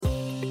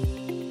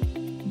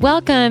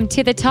Welcome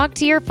to the Talk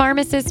to Your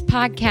Pharmacist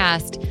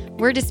podcast.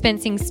 We're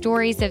dispensing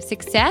stories of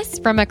success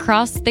from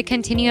across the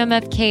continuum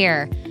of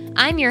care.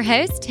 I'm your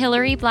host,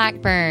 Hillary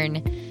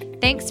Blackburn.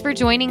 Thanks for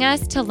joining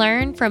us to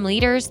learn from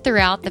leaders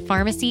throughout the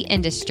pharmacy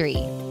industry.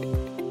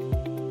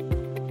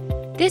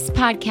 This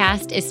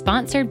podcast is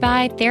sponsored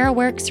by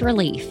TheraWorks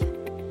Relief.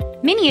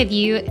 Many of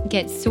you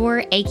get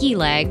sore, achy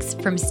legs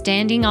from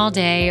standing all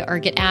day or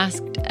get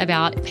asked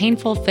about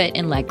painful foot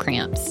and leg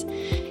cramps.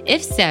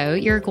 If so,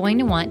 you're going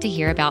to want to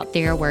hear about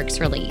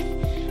TheraWorks Relief,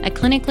 a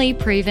clinically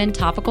proven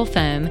topical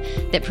foam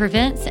that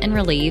prevents and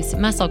relieves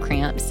muscle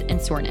cramps and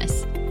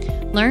soreness.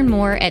 Learn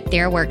more at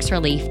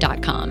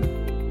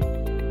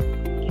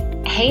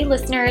TheraWorksRelief.com. Hey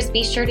listeners,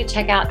 be sure to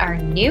check out our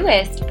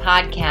newest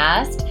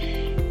podcast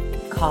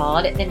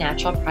called the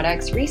Natural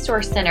Products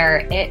Resource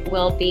Center. It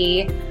will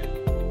be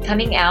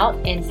coming out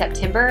in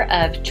September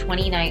of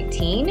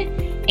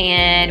 2019,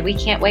 and we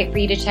can't wait for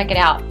you to check it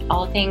out.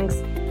 All things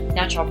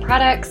natural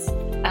products.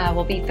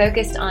 Will be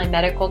focused on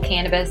medical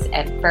cannabis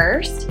at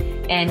first,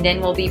 and then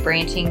we'll be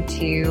branching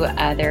to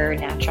other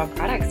natural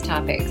products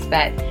topics.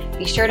 But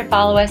be sure to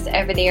follow us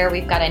over there.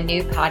 We've got a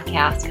new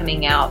podcast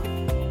coming out,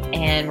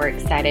 and we're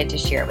excited to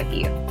share it with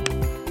you.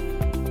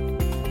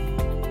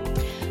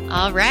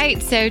 All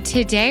right. So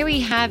today we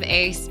have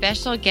a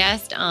special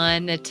guest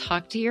on the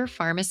Talk to Your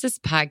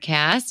Pharmacist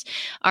podcast.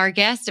 Our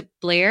guest,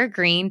 Blair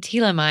Green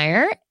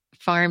Thielemeyer,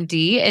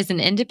 PharmD, is an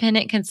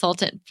independent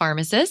consultant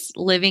pharmacist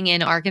living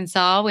in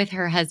Arkansas with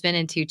her husband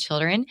and 2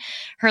 children.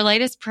 Her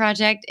latest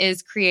project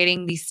is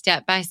creating the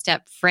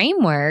step-by-step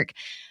framework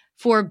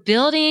for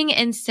building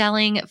and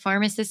selling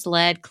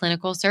pharmacist-led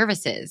clinical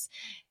services,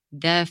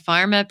 the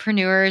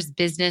Pharmapreneur's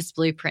Business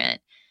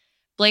Blueprint.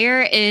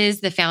 Blair is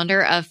the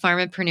founder of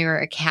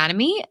Pharmapreneur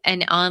Academy,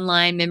 an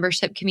online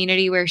membership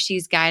community where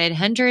she's guided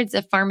hundreds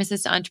of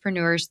pharmacist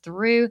entrepreneurs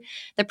through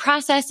the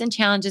process and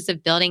challenges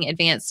of building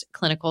advanced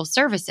clinical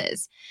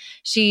services.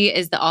 She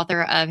is the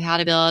author of How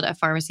to Build a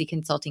Pharmacy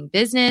Consulting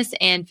Business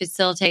and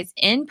facilitates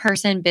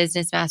in-person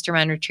business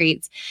mastermind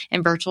retreats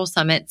and virtual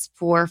summits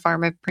for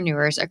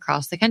pharmapreneurs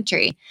across the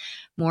country.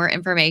 More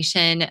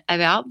information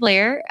about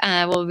Blair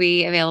will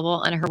be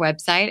available on her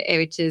website,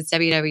 which is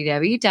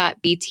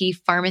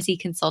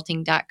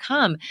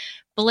www.btpharmacyconsulting.com.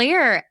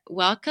 Blair,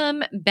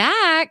 welcome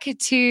back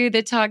to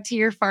the Talk to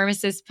Your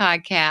Pharmacist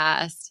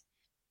podcast.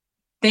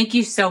 Thank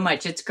you so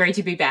much. It's great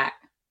to be back.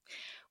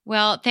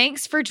 Well,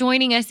 thanks for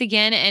joining us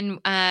again. And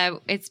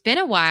it's been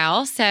a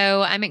while,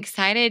 so I'm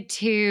excited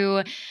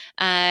to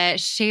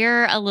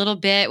share a little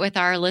bit with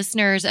our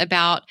listeners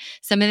about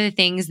some of the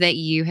things that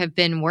you have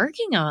been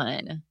working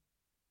on.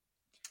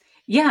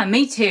 Yeah,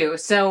 me too.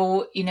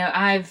 So,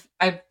 I've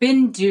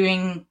been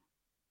doing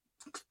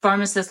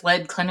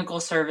pharmacist-led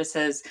clinical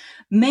services,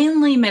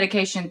 mainly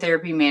medication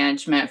therapy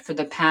management for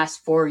the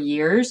past 4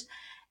 years.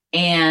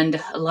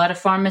 And a lot of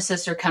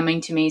pharmacists are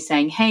coming to me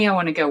saying, hey, I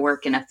want to go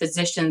work in a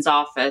physician's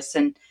office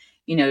and,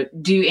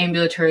 do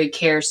ambulatory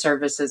care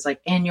services like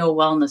annual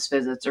wellness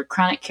visits or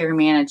chronic care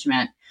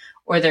management.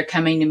 Or they're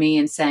coming to me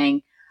and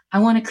saying, I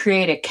want to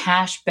create a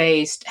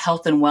cash-based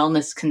health and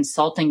wellness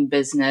consulting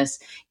business,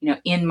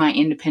 in my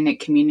independent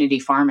community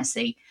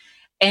pharmacy.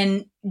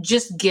 And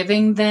just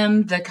giving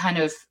them the kind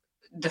of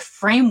the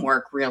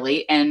framework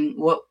really, and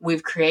what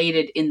we've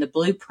created in the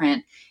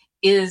blueprint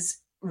is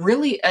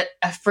really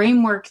a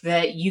framework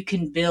that you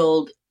can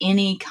build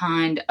any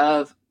kind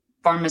of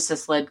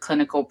pharmacist-led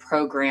clinical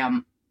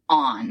program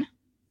on.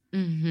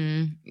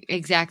 Mm-hmm.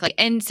 Exactly.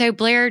 And so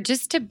Blair,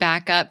 just to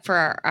back up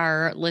for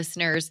our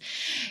listeners,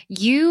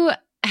 you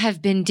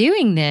have been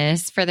doing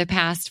this for the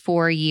past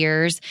 4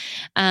 years,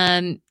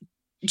 kind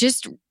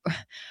of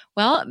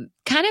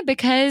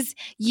because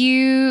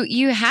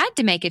you had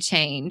to make a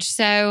change.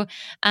 So,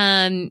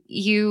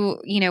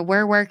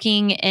 we're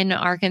working in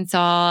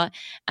Arkansas,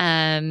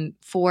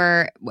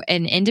 for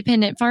an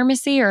independent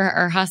pharmacy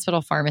or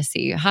hospital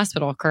pharmacy,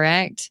 hospital,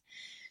 correct?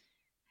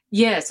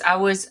 Yes, I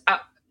was,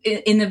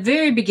 in the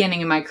very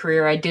beginning of my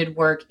career, I did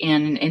work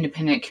in an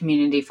independent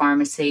community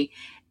pharmacy.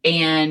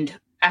 And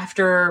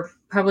after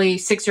probably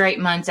 6 or 8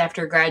 months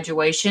after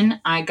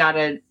graduation, I got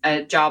a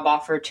job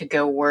offer to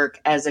go work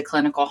as a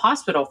clinical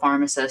hospital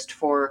pharmacist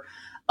for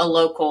a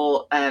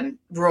local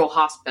rural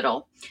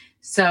hospital.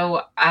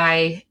 So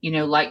I,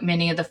 like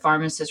many of the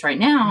pharmacists right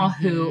now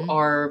who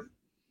are,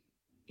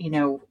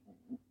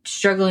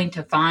 struggling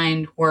to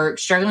find work,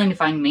 struggling to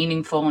find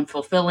meaningful and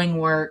fulfilling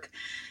work,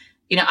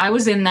 I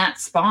was in that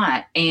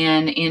spot.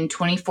 And in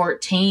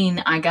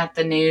 2014, I got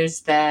the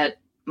news that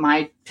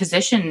my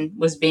position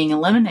was being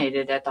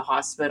eliminated at the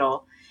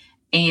hospital.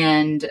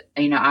 And,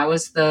 I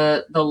was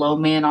the low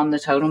man on the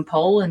totem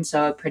pole. And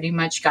so I pretty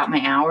much got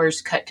my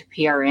hours cut to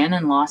PRN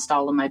and lost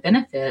all of my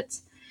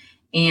benefits.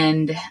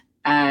 And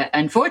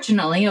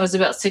unfortunately, I was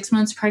about 6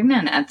 months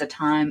pregnant at the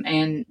time.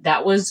 And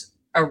that was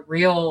a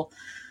real,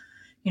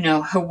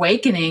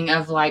 awakening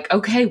of like,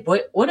 okay,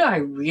 what do I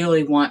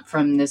really want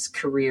from this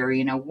career?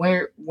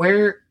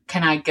 Where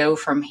can I go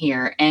from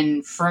here?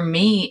 And for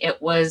me,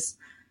 it was,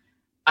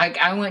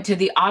 I went to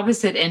the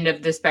opposite end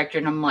of the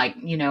spectrum. I'm like,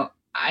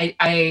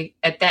 I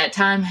at that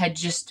time had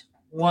just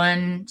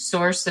one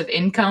source of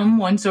income,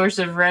 one source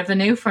of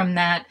revenue from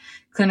that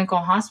clinical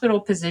hospital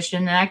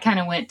position. And I kind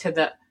of went to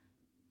the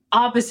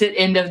opposite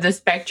end of the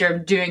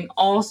spectrum, doing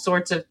all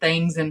sorts of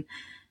things and,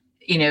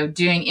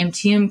 doing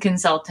MTM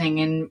consulting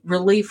and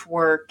relief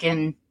work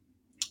and,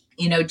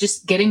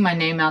 just getting my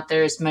name out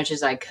there as much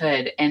as I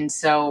could. And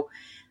so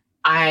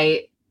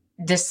I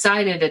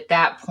decided at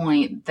that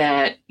point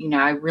that,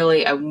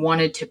 I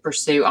wanted to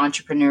pursue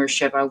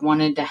entrepreneurship. I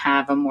wanted to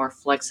have a more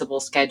flexible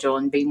schedule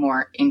and be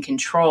more in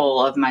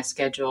control of my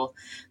schedule,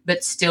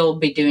 but still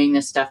be doing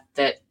the stuff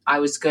that I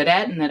was good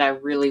at and that I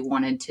really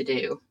wanted to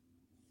do.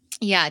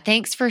 Yeah,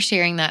 thanks for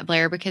sharing that,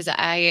 Blair, because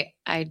I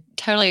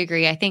totally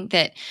agree. I think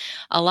that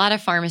a lot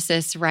of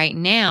pharmacists right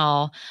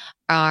now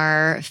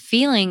are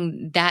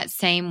feeling that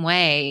same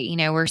way.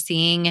 We're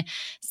seeing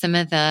some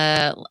of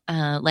the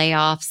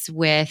layoffs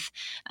with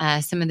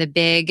some of the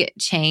big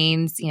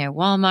chains.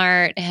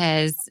 Walmart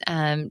has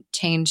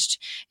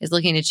is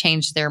looking to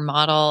change their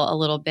model a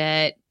little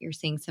bit. You're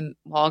seeing some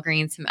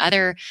Walgreens, some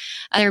other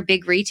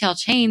big retail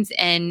chains,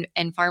 and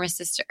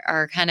pharmacists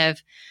are kind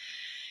of,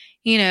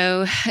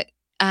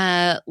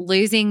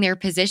 losing their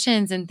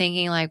positions and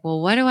thinking like,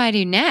 well, what do I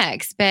do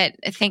next? But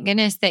thank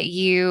goodness that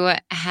you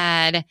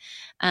had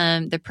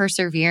the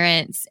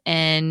perseverance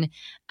and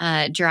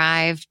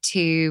drive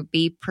to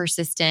be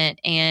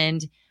persistent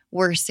and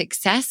were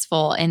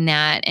successful in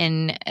that.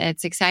 And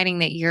it's exciting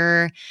that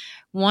you're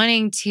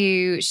wanting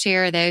to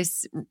share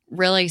those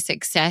really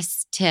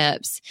success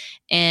tips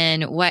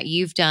and what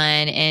you've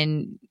done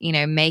and,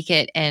 make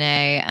it in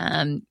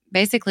a,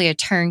 basically a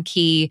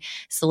turnkey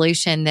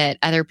solution that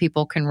other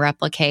people can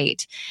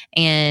replicate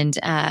and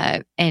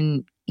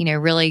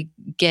really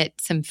get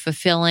some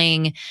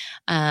fulfilling,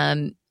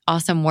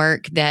 awesome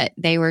work that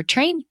they were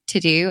trained to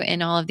do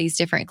in all of these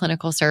different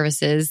clinical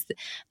services,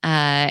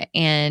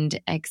 and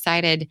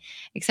excited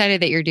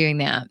that you're doing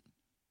that.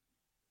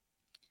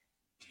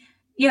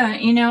 Yeah.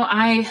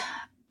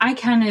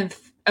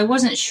 I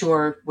wasn't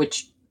sure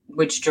which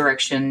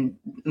direction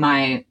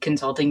my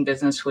consulting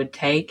business would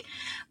take,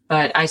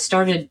 but I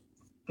started,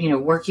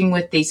 working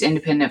with these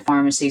independent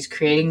pharmacies,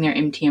 creating their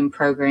MTM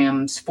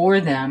programs for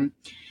them.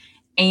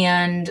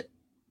 And,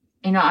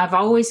 I've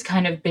always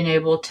kind of been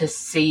able to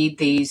see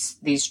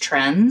these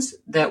trends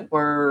that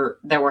were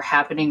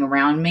happening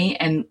around me.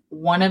 And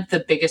one of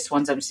the biggest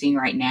ones I'm seeing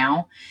right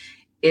now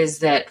is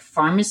that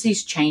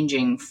pharmacy's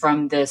changing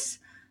from this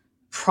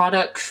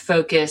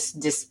product-focused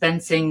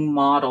dispensing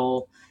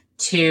model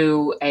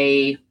to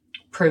a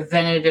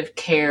preventative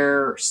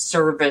care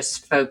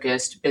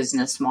service-focused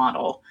business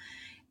model.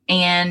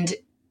 And,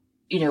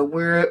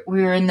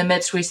 we're in the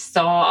midst, we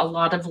saw a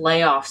lot of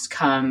layoffs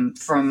come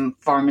from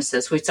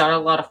pharmacists. We saw a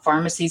lot of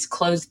pharmacies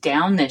close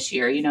down this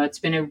year. It's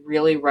been a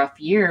really rough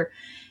year.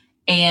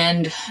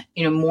 And,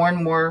 more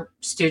and more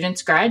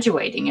students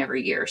graduating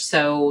every year.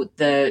 So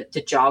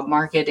the job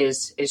market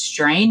is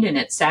strained and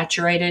it's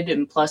saturated.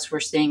 And plus we're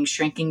seeing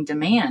shrinking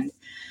demand.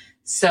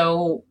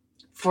 So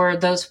for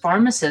those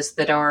pharmacists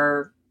that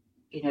are,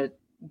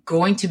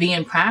 going to be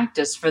in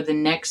practice for the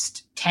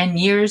next 10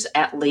 years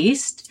at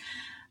least,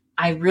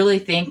 I really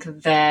think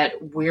that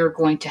we're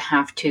going to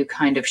have to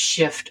kind of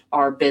shift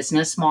our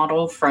business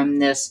model from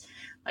this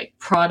like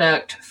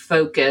product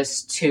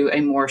focused to a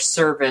more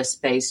service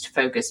based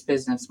focused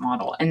business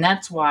model. And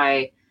that's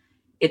why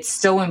it's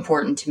so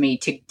important to me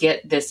to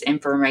get this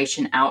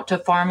information out to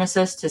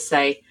pharmacists to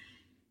say,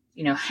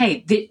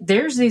 hey,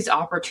 there's these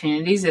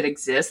opportunities that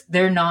exist.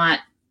 They're not,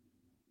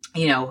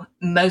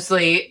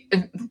 mostly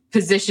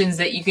positions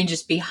that you can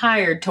just be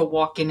hired to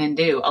walk in and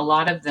do. A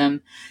lot of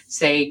them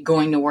say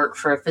going to work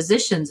for a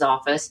physician's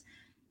office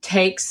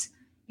takes,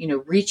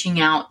 reaching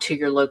out to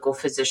your local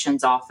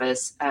physician's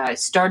office,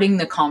 starting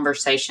the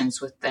conversations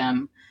with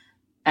them,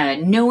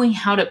 knowing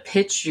how to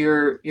pitch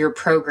your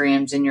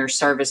programs and your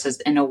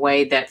services in a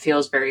way that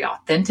feels very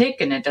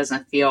authentic and it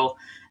doesn't feel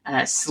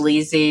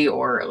sleazy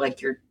or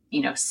like you're,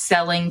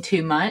 selling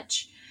too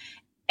much.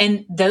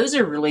 And those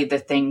are really the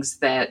things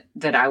that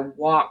I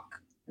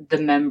walk the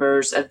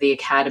members of the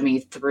Academy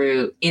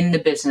through in the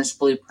business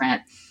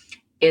blueprint.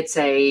 It's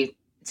a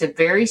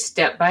very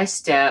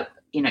step-by-step,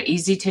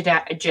 easy to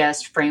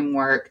digest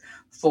framework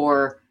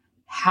for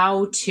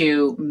how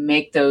to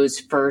make those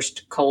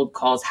first cold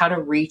calls, how to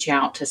reach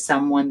out to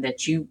someone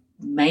that you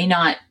may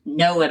not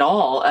know at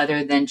all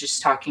other than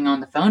just talking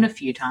on the phone a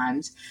few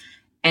times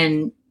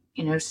and,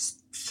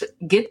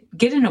 get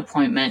an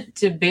appointment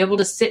to be able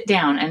to sit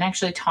down and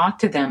actually talk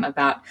to them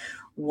about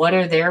what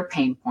are their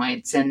pain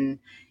points and,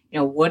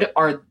 what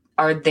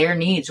are their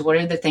needs? What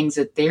are the things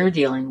that they're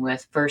dealing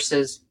with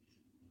versus,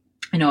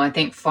 I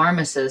think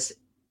pharmacists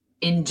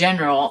in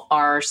general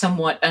are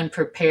somewhat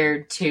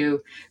unprepared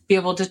to be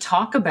able to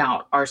talk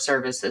about our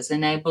services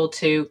and able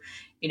to,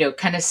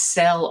 kind of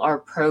sell our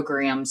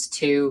programs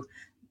to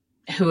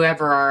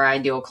whoever our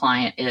ideal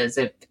client is.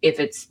 If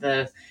it's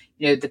the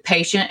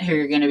patient who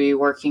you're going to be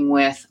working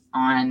with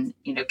on,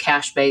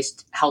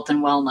 cash-based health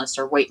and wellness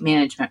or weight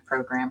management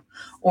program,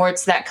 or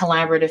it's that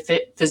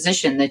collaborative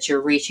physician that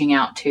you're reaching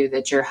out to,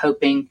 that you're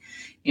hoping,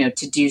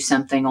 to do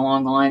something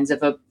along the lines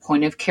of a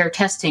point of care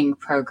testing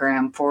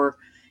program for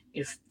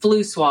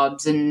flu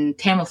swabs and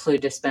Tamiflu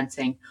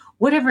dispensing,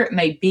 whatever it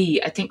may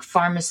be. I think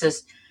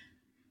pharmacists,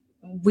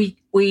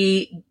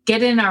 we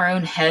get in our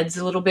own heads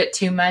a little bit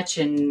too much,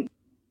 and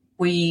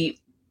we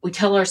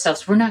tell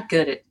ourselves we're not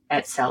good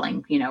at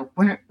selling.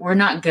 We're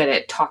not good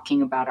at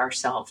talking about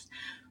ourselves.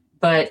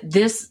 But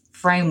this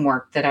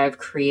framework that I've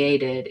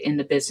created in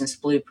the Business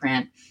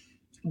Blueprint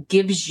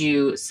gives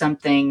you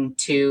something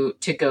to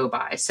go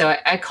by. So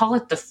I call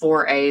it the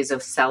 4 A's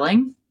of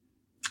selling.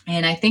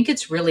 And I think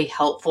it's really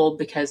helpful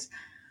because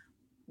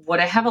what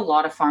I have a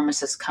lot of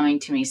pharmacists coming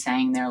to me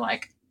saying, they're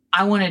like,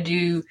 I want to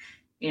do,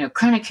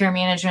 chronic care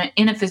management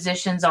in a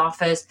physician's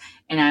office,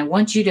 and I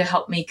want you to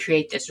help me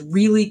create this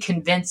really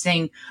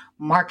convincing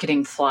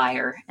marketing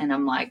flyer. And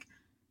I'm like,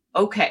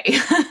 okay,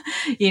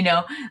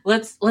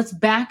 let's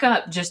back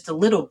up just a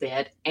little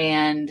bit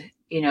and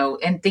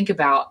think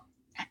about,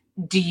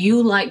 do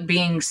you like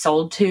being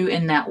sold to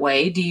in that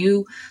way? Do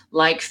you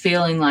like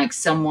feeling like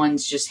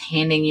someone's just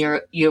handing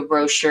you a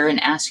brochure and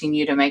asking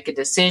you to make a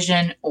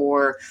decision?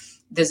 Or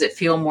does it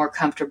feel more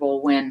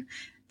comfortable when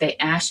they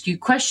ask you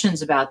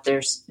questions about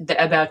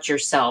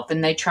yourself,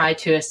 and they try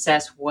to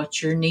assess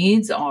what your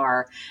needs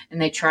are, and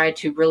they try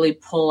to really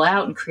pull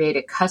out and create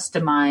a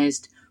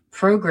customized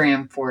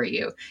program for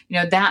you?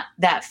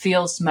 That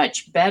feels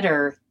much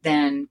better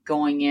than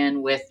going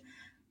in with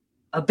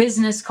a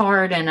business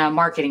card and a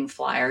marketing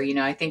flyer.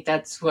 I think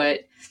that's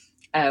what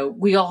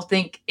we all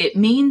think it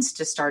means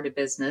to start a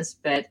business.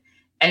 But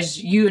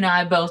as you and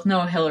I both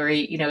know,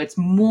 Hillary, it's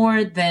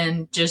more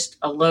than just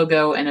a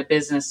logo and a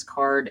business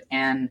card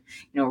and,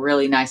 a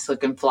really nice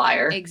looking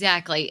flyer.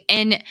 Exactly.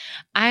 And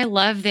I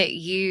love that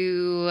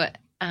you,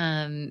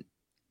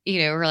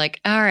 we're like,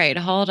 all right,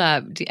 hold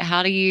up.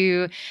 How do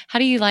you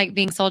like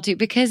being sold to?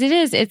 Because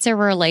it's a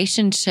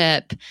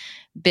relationship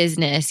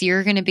business.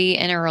 You're going to be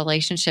in a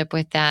relationship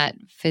with that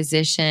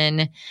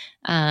physician,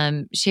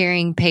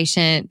 sharing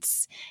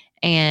patients.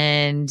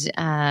 And,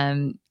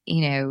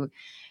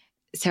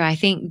 so I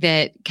think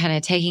that kind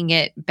of taking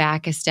it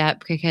back a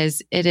step,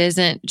 because it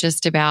isn't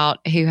just about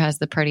who has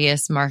the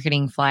prettiest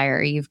marketing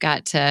flyer. You've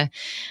got to,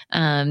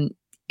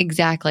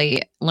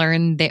 exactly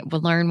learn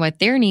what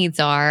their needs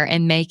are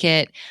and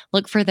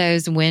look for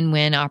those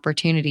win-win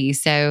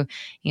opportunities. So,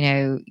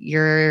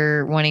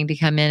 you're wanting to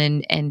come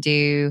in and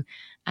do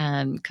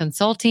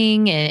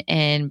consulting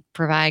and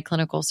provide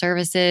clinical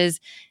services.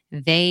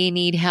 They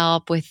need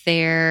help with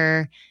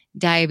their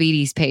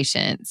diabetes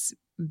patients.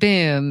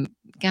 Boom,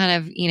 kind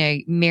of,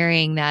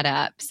 marrying that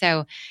up.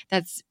 So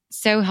that's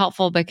so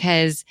helpful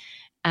because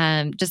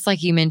just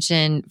like you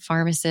mentioned,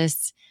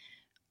 pharmacists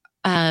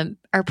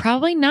are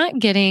probably not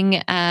getting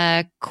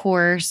a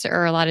course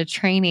or a lot of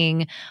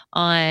training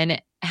on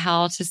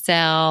how to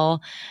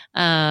sell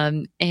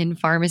in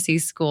pharmacy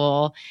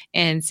school.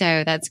 And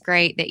so that's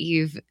great that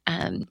you've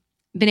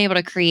been able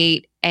to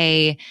create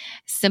a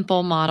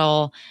simple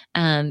model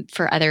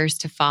for others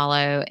to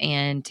follow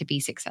and to be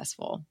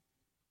successful.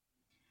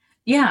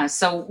 Yeah.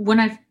 So when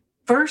I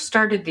first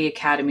started the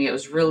academy, it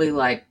was really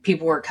like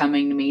people were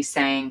coming to me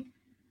saying,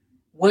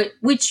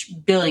 which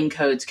billing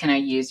codes can I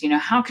use?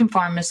 How can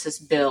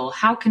pharmacists bill?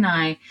 How can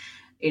I,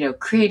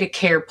 create a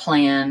care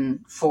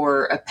plan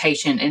for a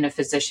patient in a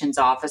physician's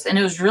office? And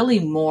it was really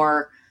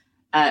more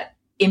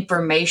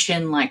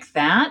information like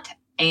that.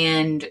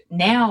 And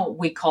now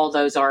we call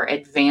those our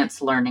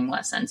advanced learning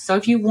lessons. So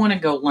if you want to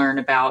go learn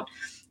about,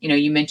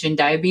 you mentioned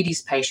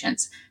diabetes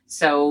patients.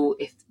 So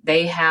if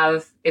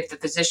the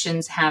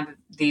physicians have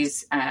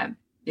these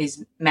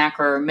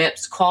macro or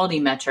MIPS quality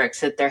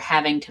metrics that they're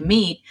having to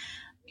meet,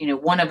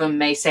 one of them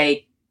may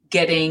say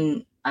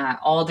getting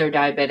all their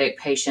diabetic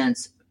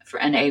patients for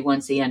an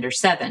A1C under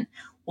 7.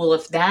 Well,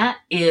 if that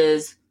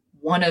is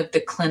one of the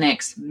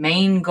clinic's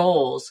main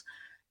goals,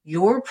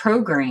 your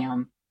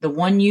program, the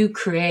one you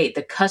create,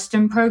 the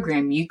custom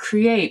program you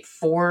create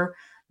for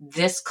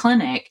this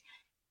clinic,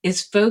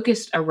 is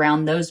focused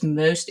around those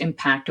most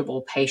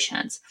impactable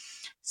patients.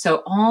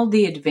 So all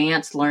the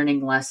advanced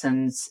learning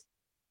lessons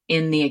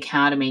in the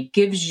academy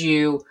gives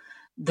you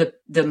the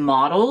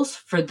models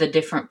for the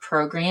different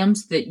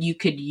programs that you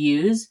could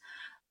use.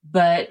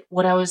 But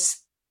what I was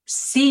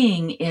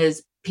seeing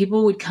is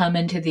people would come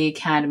into the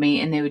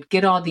academy and they would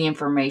get all the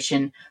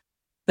information,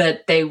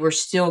 but they were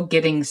still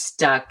getting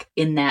stuck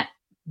in that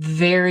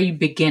very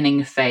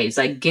beginning phase,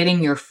 like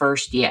getting your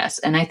first yes.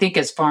 And I think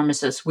as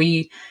pharmacists,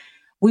 we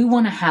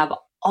want to have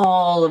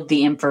all of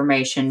the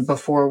information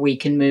before we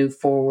can move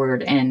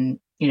forward and,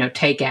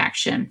 take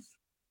action.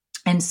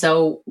 And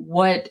so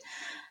what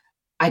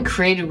I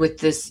created with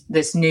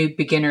this new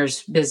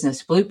beginner's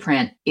business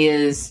blueprint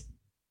is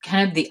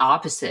kind of the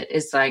opposite.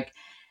 It's like,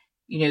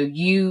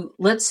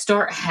 let's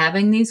start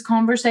having these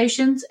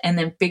conversations and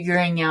then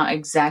figuring out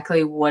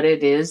exactly what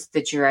it is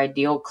that your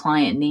ideal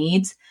client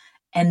needs.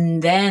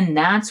 And then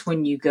that's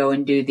when you go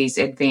and do these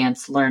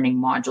advanced learning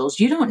modules.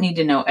 You don't need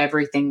to know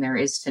everything there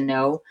is to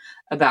know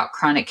about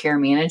chronic care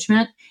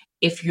management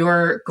if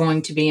you're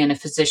going to be in a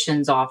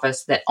physician's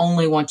office that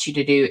only wants you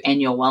to do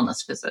annual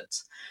wellness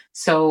visits.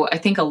 So I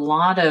think a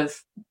lot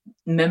of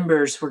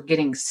members were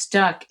getting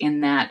stuck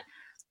in that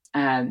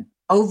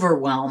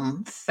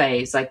overwhelm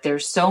phase. Like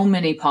there's so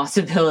many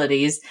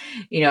possibilities.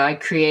 I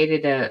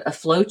created a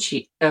flow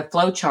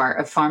chart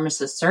of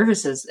pharmacist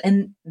services,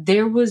 and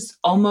there was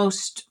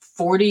almost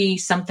 40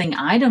 something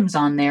items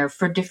on there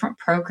for different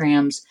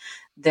programs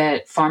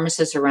that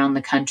pharmacists around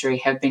the country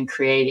have been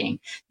creating,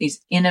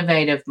 these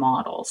innovative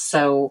models.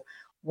 So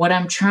what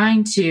I'm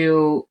trying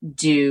to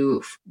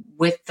do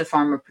with the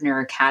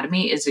Pharmapreneur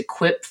Academy is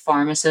equip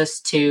pharmacists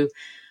to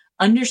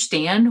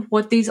understand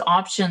what these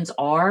options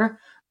are,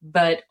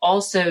 but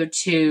also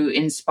to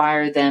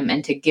inspire them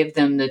and to give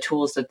them the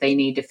tools that they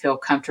need to feel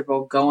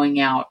comfortable going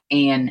out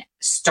and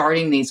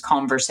starting these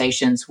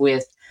conversations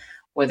with,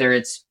 whether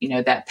it's,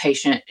 that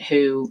patient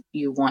who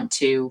you want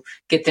to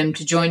get them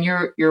to join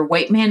your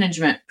weight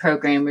management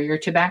program or your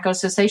tobacco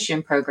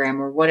cessation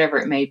program or whatever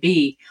it may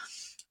be,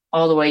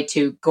 all the way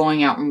to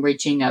going out and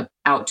reaching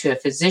out to a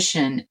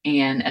physician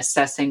and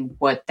assessing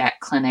what that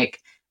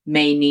clinic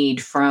may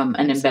need from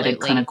an embedded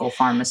clinical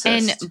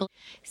pharmacist. And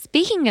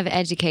speaking of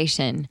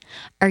education,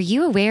 are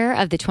you aware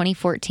of the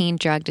 2014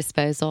 drug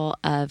disposal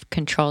of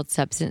controlled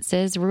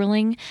substances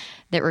ruling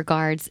that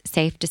regards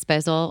safe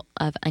disposal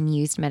of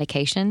unused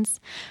medications?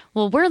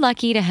 Well, we're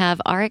lucky to have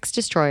RX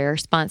Destroyer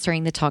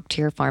sponsoring the Talk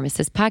to Your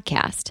Pharmacist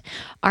podcast.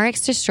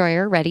 RX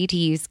Destroyer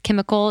ready-to-use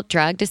chemical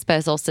drug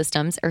disposal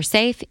systems are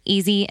safe,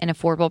 easy, and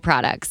affordable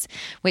products,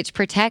 which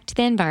protect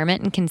the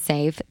environment and can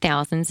save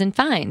thousands in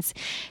fines.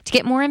 To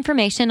get more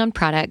information on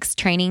products,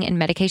 training, and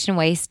medication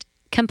waste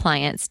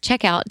compliance,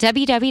 check out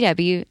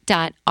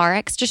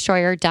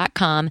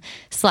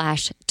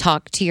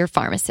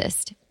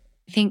www.rxdestroyer.com/talktoyourpharmacist.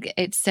 I think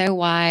it's so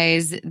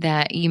wise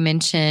that you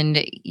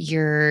mentioned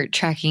you're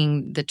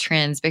tracking the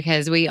trends,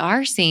 because we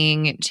are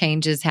seeing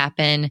changes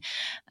happen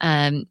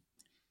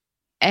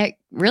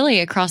really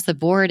across the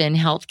board in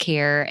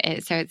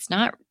healthcare. So it's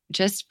not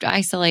just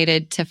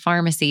isolated to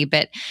pharmacy,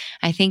 but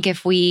I think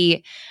if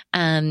we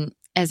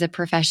as a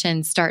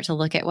profession start to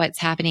look at what's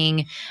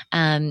happening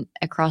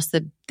across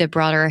the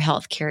broader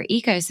healthcare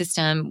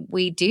ecosystem,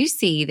 we do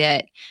see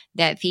that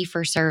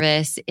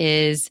fee-for-service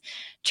is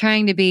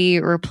trying to be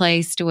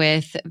replaced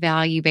with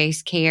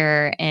value-based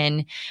care.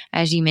 And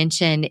as you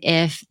mentioned,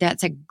 if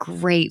that's a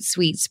great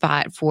sweet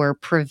spot for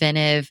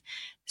preventive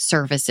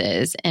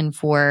services and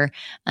for,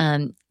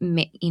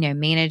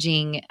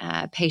 managing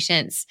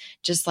patients,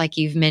 just like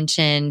you've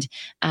mentioned,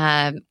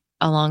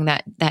 along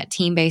that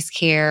team-based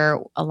care,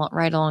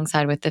 right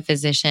alongside with the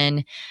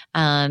physician.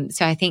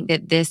 So I think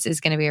that this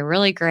is going to be a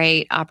really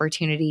great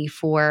opportunity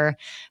for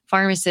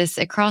pharmacists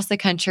across the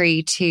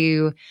country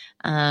to,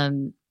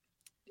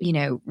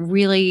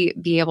 really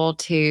be able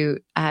to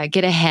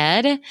get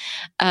ahead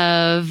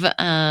of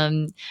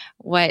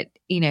what,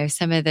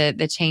 some of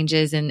the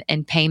changes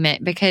in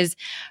payment, because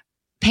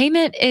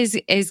payment is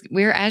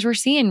we're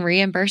seeing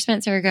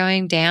reimbursements are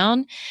going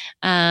down.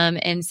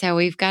 And so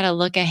we've got to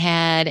look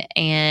ahead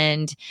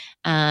and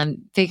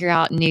figure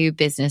out new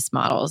business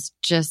models,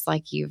 just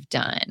like you've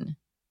done.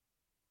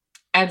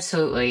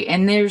 Absolutely.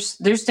 And there's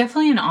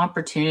definitely an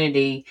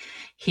opportunity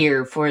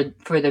here for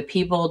the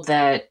people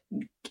that,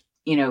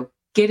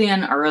 get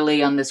in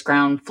early on this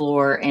ground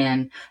floor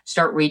and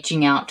start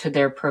reaching out to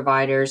their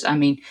providers. I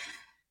mean,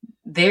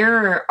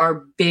 there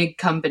are big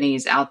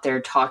companies out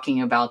there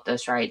talking about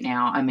this right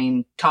now. I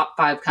mean, top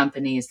 5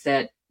 companies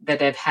that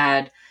have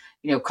had,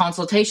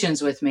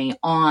 consultations with me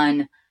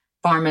on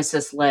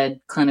pharmacist-led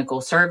clinical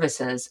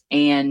services.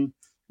 And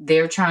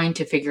they're trying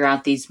to figure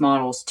out these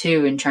models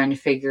too, and trying to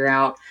figure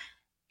out,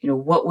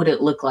 what would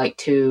it look like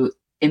to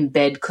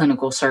embed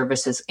clinical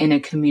services in a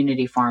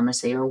community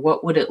pharmacy, or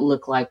what would it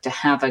look like to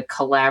have a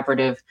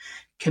collaborative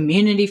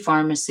community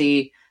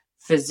pharmacy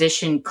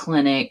physician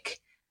clinic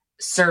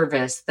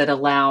service that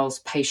allows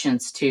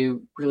patients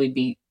to really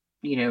be,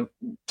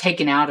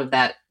 taken out of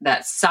that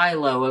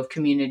silo of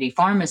community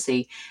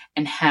pharmacy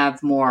and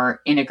have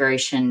more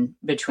integration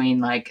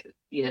between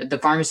the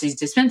pharmacy's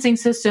dispensing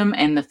system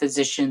and the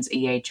physician's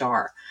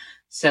EHR.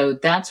 So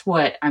that's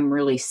what I'm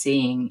really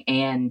seeing.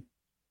 And,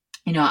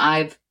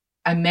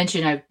 I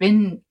mentioned I've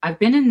been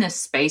in this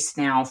space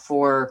now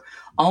for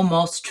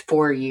almost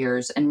 4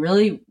 years, and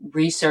really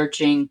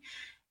researching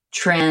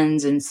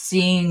trends and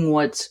seeing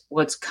what's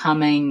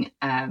coming.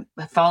 I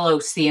follow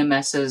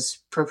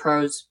CMS's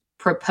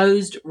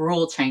proposed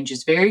rule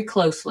changes very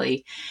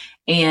closely,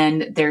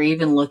 and they're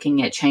even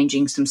looking at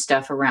changing some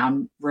stuff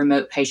around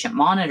remote patient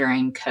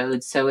monitoring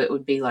codes. So it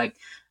would be like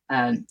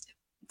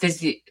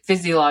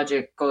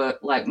physiological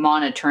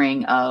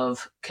monitoring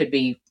of, could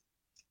be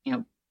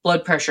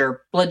blood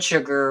pressure, blood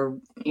sugar,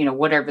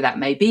 whatever that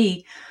may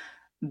be.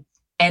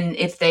 And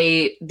if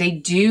they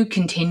do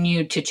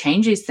continue to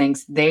change these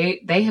things,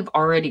 they have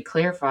already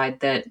clarified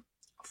that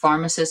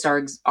pharmacists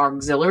are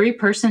auxiliary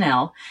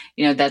personnel.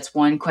 That's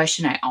one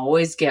question I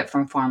always get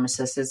from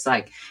pharmacists is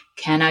like,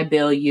 can I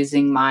bill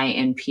using my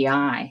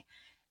NPI?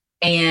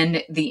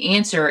 And the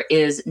answer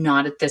is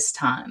not at this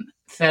time.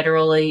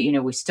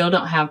 federally, we still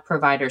don't have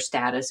provider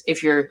status.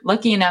 If you're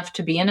lucky enough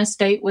to be in a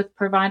state with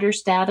provider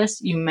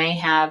status, you may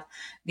have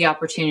the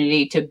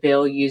opportunity to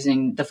bill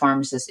using the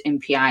pharmacist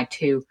MPI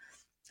to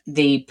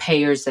the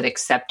payers that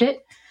accept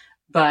it.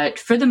 But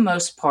for the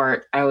most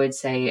part, I would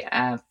say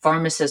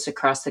pharmacists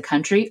across the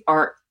country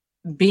are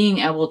being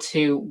able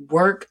to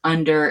work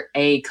under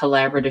a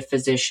collaborative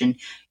physician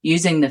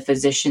using the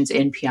physician's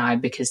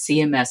NPI, because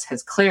CMS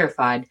has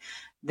clarified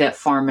that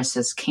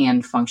pharmacists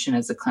can function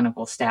as a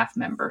clinical staff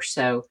member.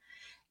 So,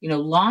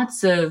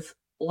 lots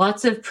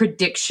of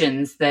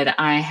predictions that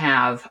I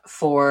have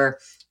for,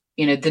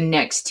 the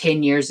next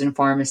 10 years in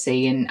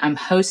pharmacy. And I'm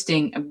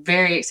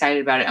very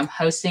excited about it. I'm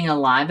hosting a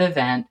live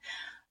event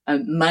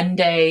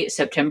Monday,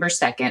 September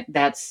 2nd.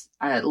 That's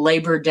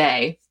Labor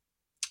Day.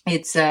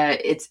 It's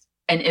an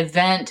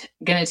event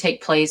going to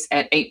take place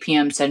at 8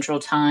 p.m. Central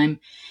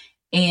Time.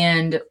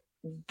 And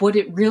what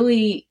it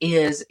really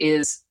is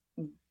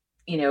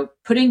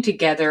putting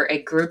together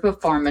a group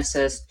of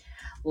pharmacists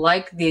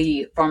like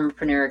the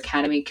Pharmapreneur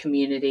Academy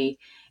community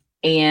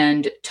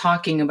and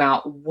talking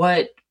about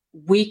what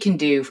we can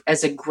do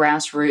as a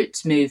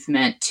grassroots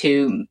movement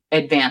to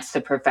advance the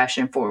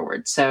profession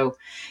forward. So,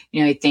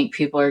 I think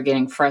people are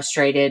getting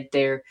frustrated.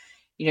 They're,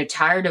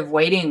 tired of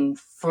waiting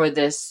for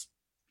this,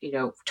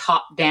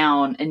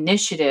 top-down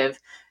initiative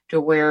to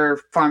where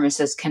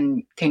pharmacists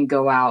can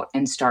go out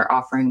and start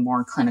offering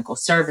more clinical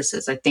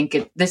services. I think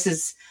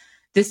this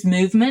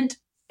movement,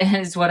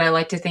 is what I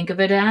like to think of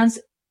it as,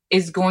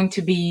 is going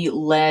to be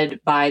led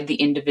by the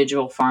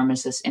individual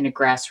pharmacist in a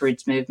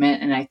grassroots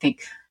movement. And I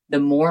think the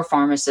more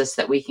pharmacists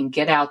that we can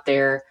get out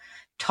there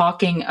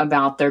talking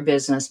about their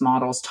business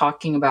models,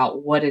 talking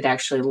about what it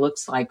actually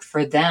looks like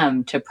for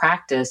them to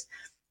practice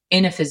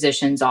in a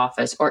physician's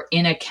office or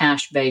in a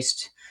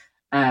cash-based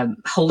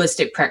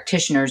holistic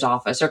practitioner's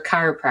office or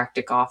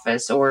chiropractic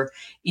office, or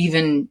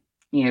even,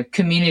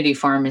 community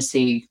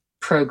pharmacy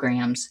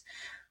programs.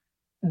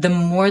 The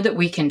more that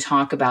we can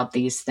talk about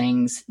these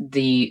things,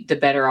 the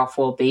better off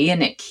we'll be.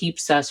 And it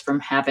keeps us from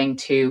having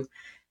to,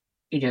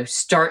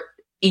 start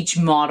each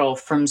model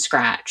from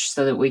scratch,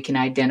 so that we can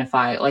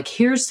identify,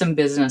 here's some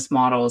business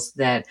models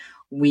that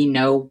we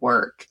know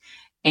work,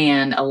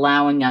 and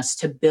allowing us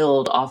to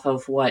build off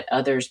of what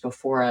others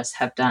before us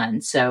have done.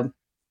 So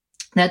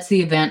that's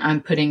the event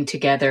I'm putting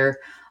together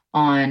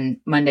on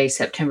Monday,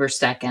 September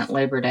 2nd,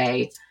 Labor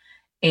Day.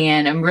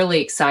 And I'm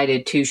really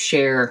excited to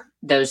share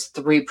those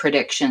 3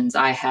 predictions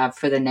I have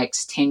for the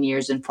next 10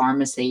 years in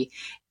pharmacy,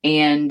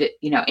 and,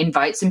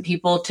 invite some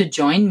people to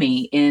join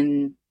me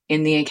in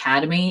the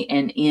academy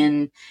and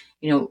in,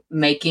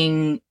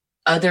 making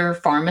other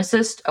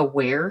pharmacists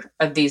aware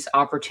of these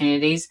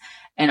opportunities,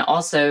 and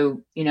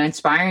also,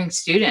 inspiring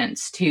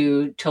students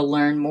to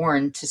learn more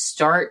and to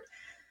start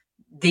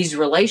these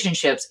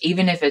relationships,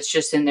 even if it's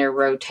just in their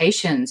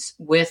rotations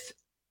with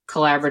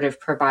collaborative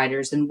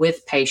providers and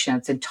with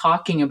patients, and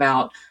talking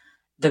about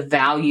the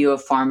value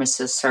of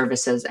pharmacist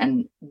services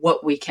and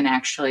what we can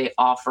actually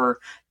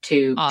offer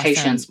to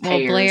patients,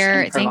 payers,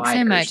 Blair, and providers. Thanks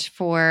so much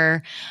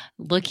for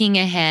looking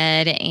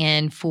ahead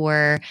and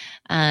for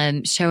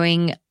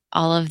showing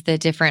all of the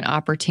different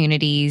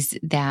opportunities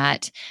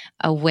that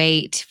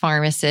await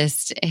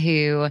pharmacists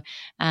who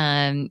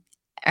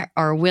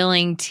are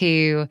willing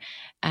to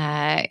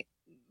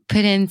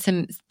put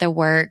in the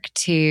work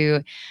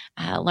to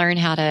learn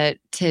how to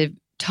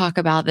talk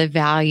about the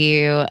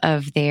value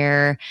of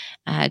their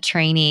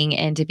training,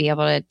 and to be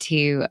able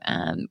to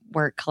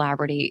work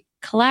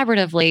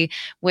collaboratively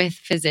with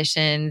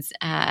physicians.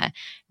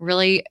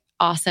 Really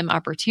awesome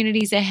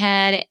opportunities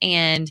ahead.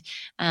 And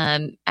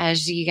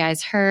as you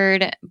guys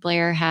heard,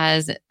 Blair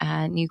has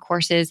new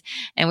courses,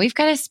 and we've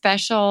got a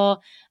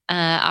special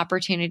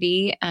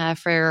opportunity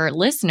for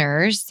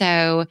listeners.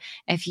 So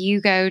if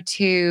you go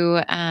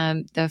to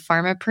the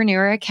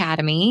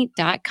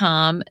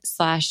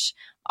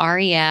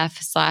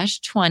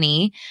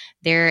pharmapreneuracademy.com/REF/20,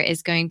 there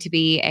is going to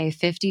be a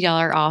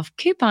 $50 off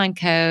coupon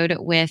code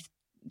with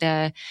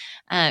the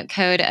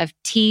code of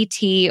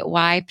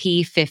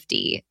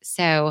TTYP50.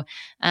 So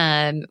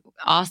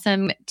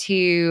awesome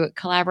to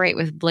collaborate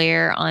with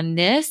Blair on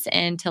this,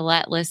 and to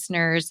let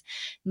listeners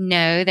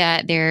know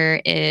that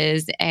there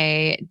is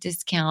a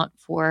discount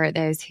for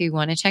those who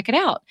want to check it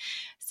out.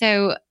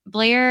 So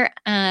Blair,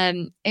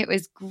 it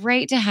was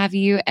great to have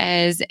you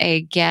as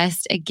a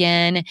guest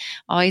again.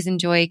 Always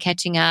enjoy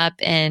catching up,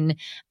 and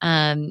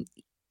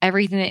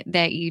everything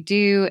that you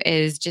do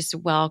is just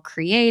well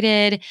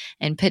created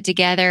and put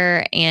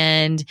together.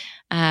 And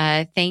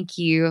thank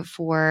you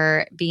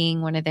for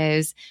being one of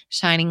those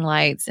shining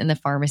lights in the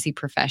pharmacy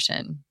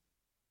profession.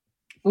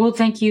 Well,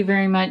 thank you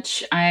very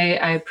much.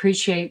 I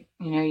appreciate,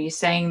 you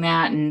saying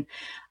that. And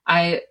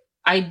I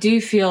do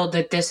feel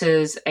that this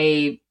is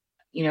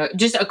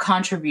just a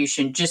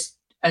contribution, just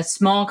a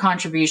small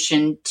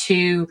contribution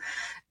to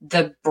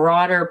the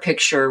broader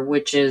picture,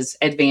 which is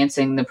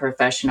advancing the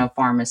profession of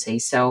pharmacy.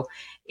 So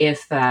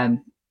if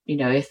the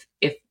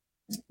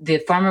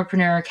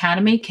Pharmapreneur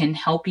Academy can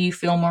help you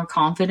feel more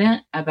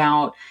confident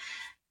about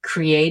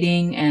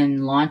creating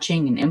and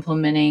launching and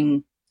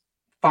implementing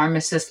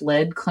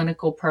pharmacist-led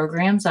clinical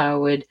programs. I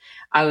would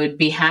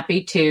be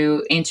happy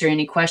to answer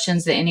any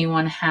questions that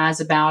anyone has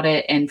about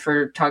it. And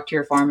for Talk to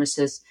Your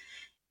Pharmacist,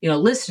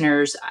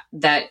 listeners,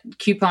 that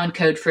coupon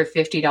code for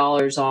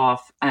 $50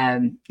 off.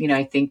 I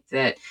think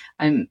that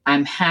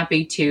I'm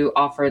happy to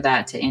offer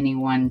that to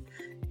anyone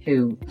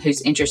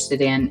who's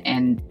interested in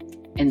and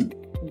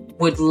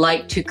would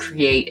like to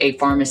create a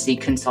pharmacy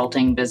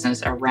consulting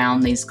business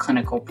around these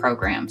clinical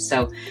programs.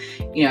 So,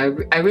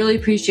 I really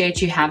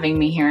appreciate you having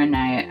me here, and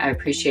I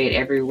appreciate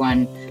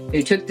everyone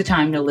who took the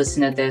time to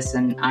listen to this.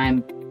 And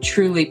I'm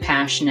truly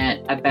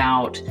passionate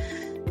about,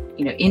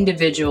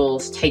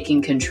 individuals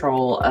taking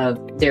control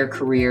of their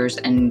careers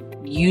and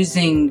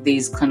using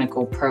these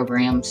clinical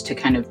programs to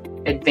kind of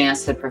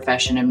advance the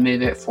profession and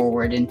move it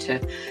forward into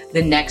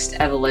the next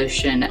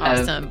evolution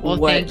of what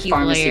thank you,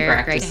 pharmacy Blair.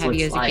 practice Great to have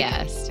you as like. a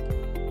guest.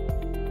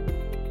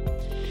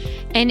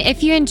 And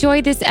if you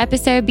enjoyed this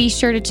episode, be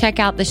sure to check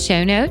out the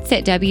show notes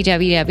at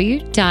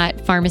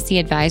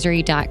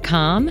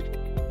www.pharmacyadvisory.com.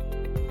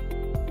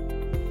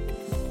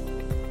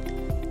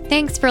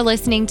 Thanks for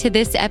listening to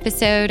this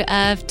episode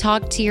of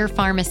Talk to Your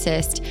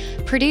Pharmacist,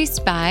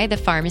 produced by the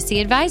Pharmacy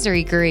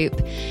Advisory Group.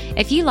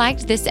 If you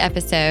liked this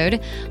episode,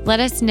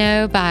 let us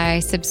know by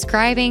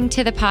subscribing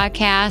to the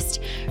podcast,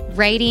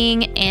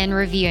 rating, and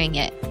reviewing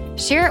it.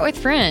 Share it with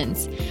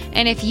friends.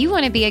 And if you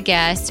want to be a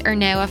guest or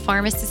know a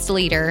pharmacist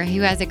leader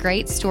who has a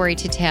great story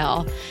to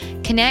tell,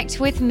 connect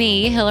with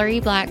me, Hillary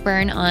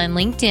Blackburn, on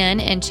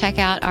LinkedIn and check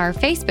out our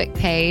Facebook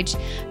page,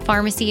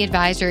 Pharmacy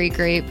Advisory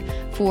Group,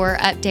 for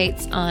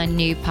updates on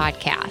new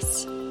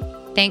podcasts.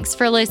 Thanks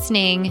for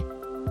listening.